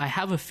I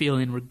have a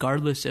feeling,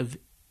 regardless of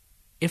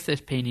if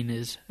this painting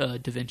is Da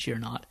Vinci or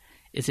not,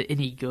 is it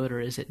any good or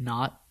is it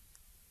not,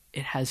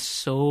 it has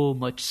so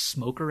much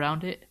smoke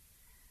around it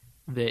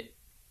that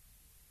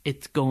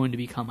it's going to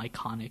become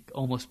iconic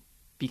almost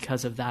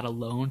because of that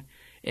alone.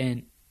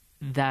 And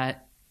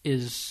that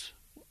is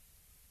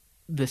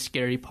the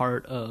scary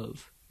part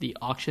of the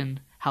auction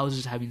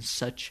houses having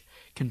such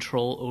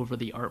control over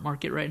the art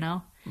market right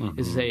now,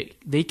 is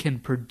they can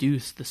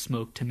produce the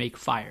smoke to make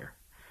fire.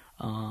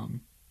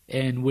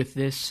 And with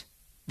this,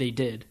 they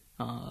did.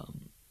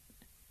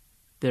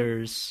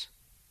 There's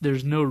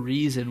no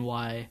reason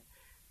why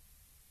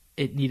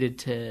it needed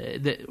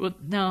to...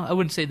 no, I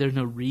wouldn't say there's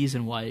no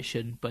reason why it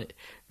shouldn't, but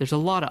there's a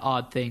lot of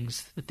odd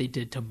things that they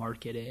did to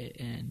market it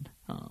and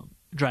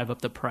drive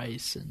up the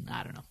price, and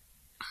I don't know.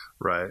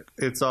 Right.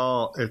 It's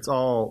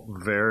all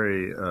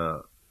very...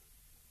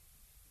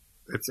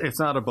 it's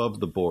not above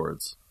the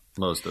boards.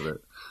 most of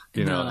it.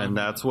 You know, No. and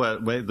that's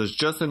there's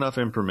just enough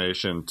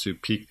information to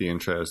pique the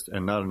interest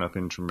and not enough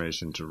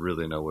information to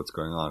really know what's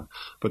going on.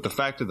 But the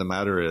fact of the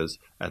matter is,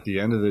 at the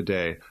end of the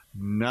day,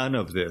 none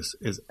of this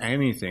is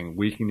anything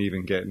we can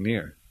even get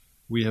near.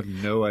 We have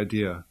no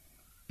idea.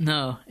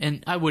 No,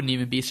 and I wouldn't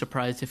even be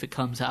surprised if it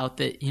comes out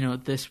that, you know,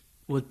 this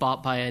was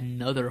bought by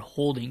another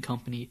holding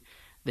company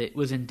that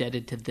was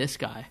indebted to this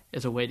guy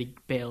as a way to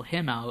bail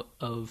him out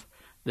of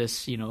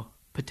this, you know,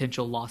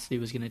 potential loss that he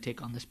was going to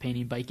take on this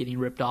painting by getting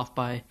ripped off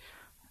by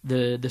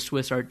the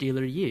Swiss art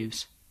dealer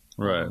Yves.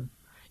 Right.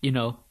 You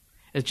know,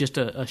 it's just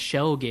a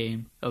shell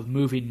game of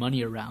moving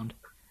money around.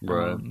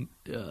 Right.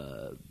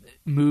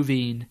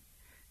 Moving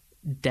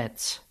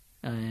debts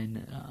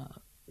and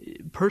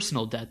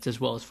personal debts as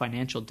well as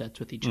financial debts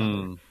with each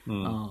other.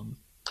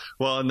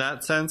 Well, in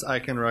that sense, I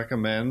can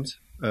recommend,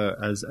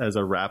 as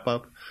a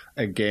wrap-up,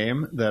 a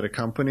game that a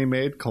company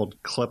made called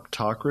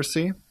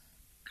Kleptocracy.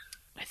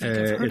 I think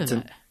I've heard of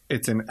that.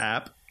 It's an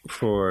app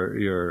for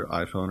your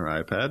iPhone or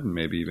iPad and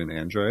maybe even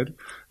Android,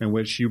 in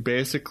which you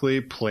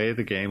basically play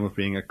the game of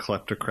being a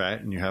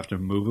kleptocrat, and you have to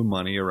move the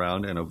money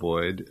around and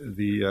avoid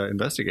the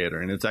investigator.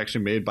 And it's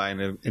actually made by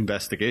an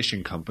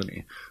investigation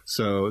company.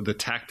 So the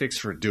tactics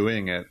for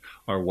doing it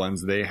are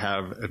ones they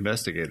have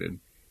investigated.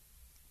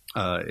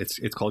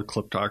 It's called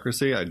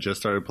Kleptocracy. I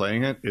just started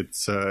playing it.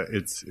 It's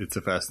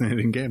a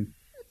fascinating game.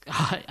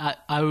 I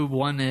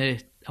want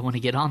to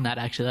get on that.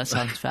 Actually, that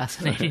sounds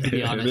fascinating. To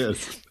be honest, It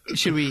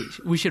is.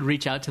 We should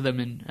reach out to them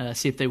and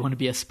see if they want to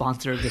be a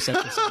sponsor of this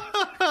episode.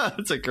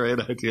 That's a great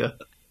idea.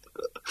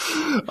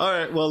 All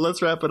right, well,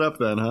 let's wrap it up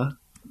then, huh?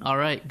 All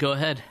right, go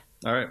ahead.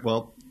 All right,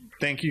 well,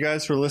 thank you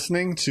guys for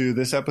listening to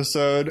this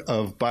episode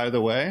of By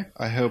the Way.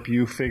 I hope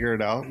you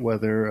figured out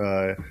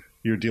whether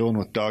you're dealing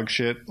with dog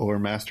shit or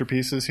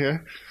masterpieces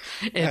here.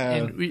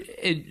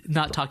 And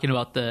not talking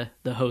about the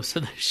host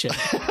of the show.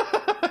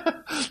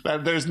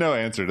 There's no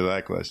answer to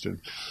that question.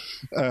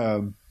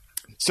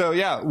 So,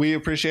 yeah, we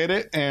appreciate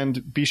it.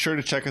 And be sure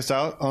to check us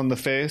out on the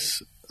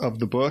face of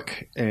the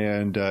book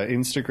and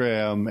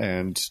Instagram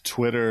and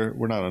Twitter.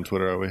 We're not on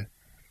Twitter, are we?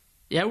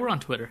 Yeah, we're on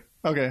Twitter.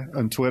 Okay,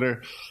 on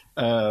Twitter.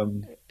 We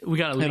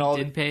got a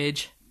LinkedIn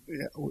page.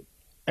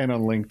 And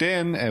on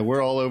LinkedIn, and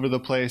we're all over the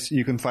place.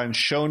 You can find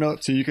show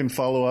notes so you can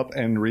follow up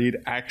and read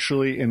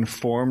actually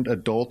informed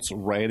adults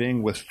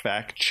writing with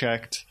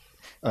fact-checked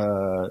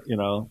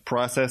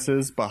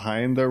processes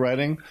behind their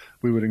writing.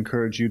 We would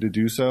encourage you to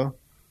do so.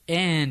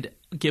 And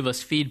give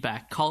us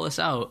feedback. Call us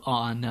out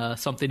on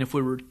something if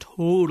we were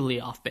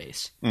totally off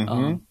base.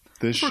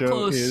 This show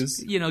close,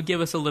 is... give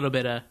us a little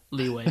bit of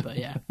leeway, but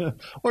yeah.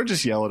 Or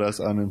just yell at us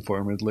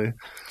uninformedly.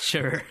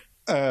 Sure.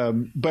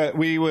 But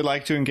we would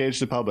like to engage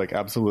the public.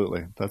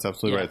 Absolutely. That's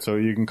absolutely right. So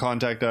you can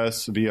contact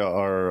us via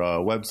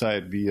our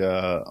website,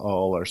 via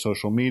all our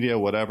social media,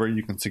 whatever.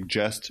 You can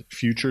suggest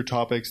future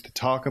topics to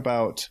talk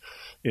about.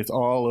 It's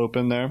all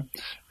open there.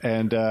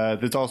 And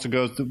this also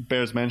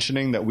bears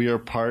mentioning that we are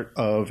part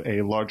of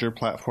a larger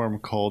platform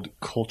called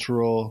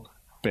Cultural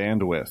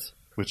Bandwidth,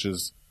 which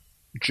is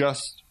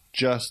just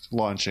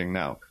launching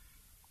now.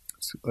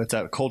 It's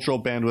at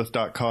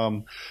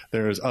culturalbandwidth.com.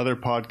 There's other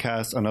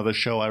podcasts, another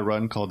show I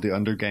run called The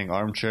Undergang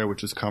Armchair,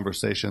 which is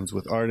conversations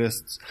with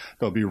artists.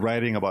 They'll be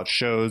writing about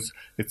shows.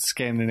 It's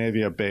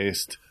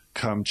Scandinavia-based.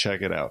 Come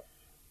check it out.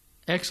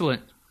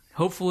 Excellent.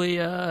 Hopefully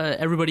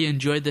everybody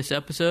enjoyed this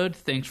episode.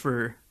 Thanks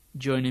for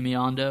joining me,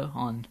 Ando,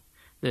 on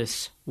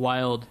this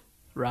wild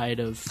ride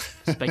of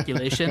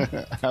speculation.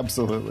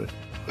 Absolutely.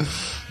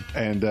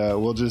 And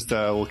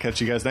we'll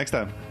catch you guys next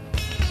time.